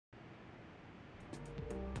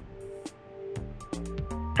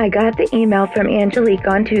I got the email from Angelique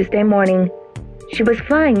on Tuesday morning. She was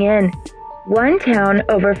flying in, one town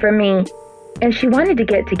over from me, and she wanted to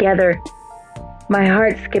get together. My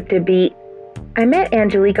heart skipped a beat. I met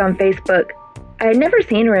Angelique on Facebook. I had never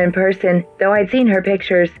seen her in person, though I'd seen her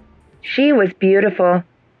pictures. She was beautiful.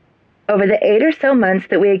 Over the 8 or so months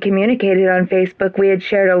that we had communicated on Facebook, we had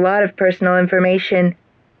shared a lot of personal information.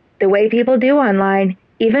 The way people do online,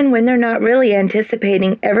 even when they're not really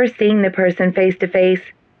anticipating ever seeing the person face to face.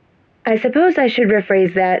 I suppose I should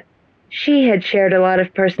rephrase that. She had shared a lot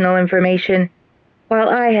of personal information, while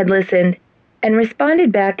I had listened, and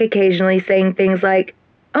responded back occasionally saying things like,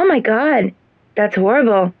 "Oh my God, that's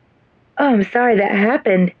horrible. Oh, I'm sorry that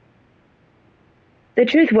happened." The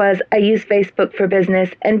truth was, I use Facebook for business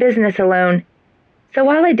and business alone. So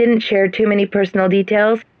while I didn't share too many personal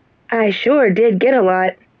details, I sure did get a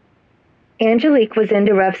lot. Angelique was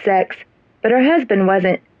into rough sex, but her husband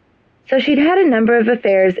wasn't. So she'd had a number of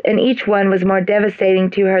affairs, and each one was more devastating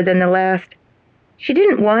to her than the last. She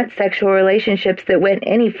didn't want sexual relationships that went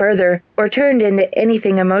any further or turned into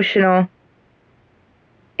anything emotional.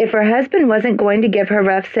 If her husband wasn't going to give her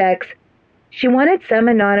rough sex, she wanted some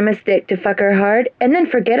anonymous dick to fuck her hard and then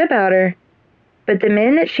forget about her. But the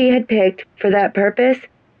men that she had picked for that purpose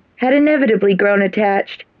had inevitably grown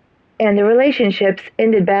attached, and the relationships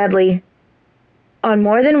ended badly. On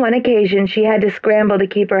more than one occasion, she had to scramble to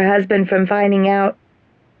keep her husband from finding out.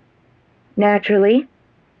 Naturally,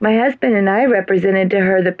 my husband and I represented to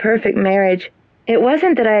her the perfect marriage. It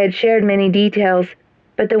wasn't that I had shared many details,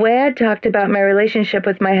 but the way I'd talked about my relationship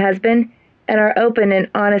with my husband and our open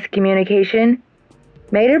and honest communication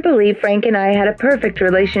made her believe Frank and I had a perfect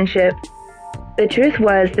relationship. The truth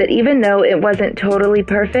was that even though it wasn't totally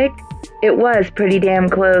perfect, it was pretty damn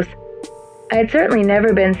close. I had certainly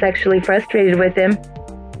never been sexually frustrated with him,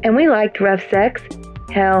 and we liked rough sex.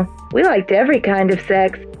 Hell, we liked every kind of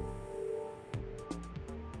sex,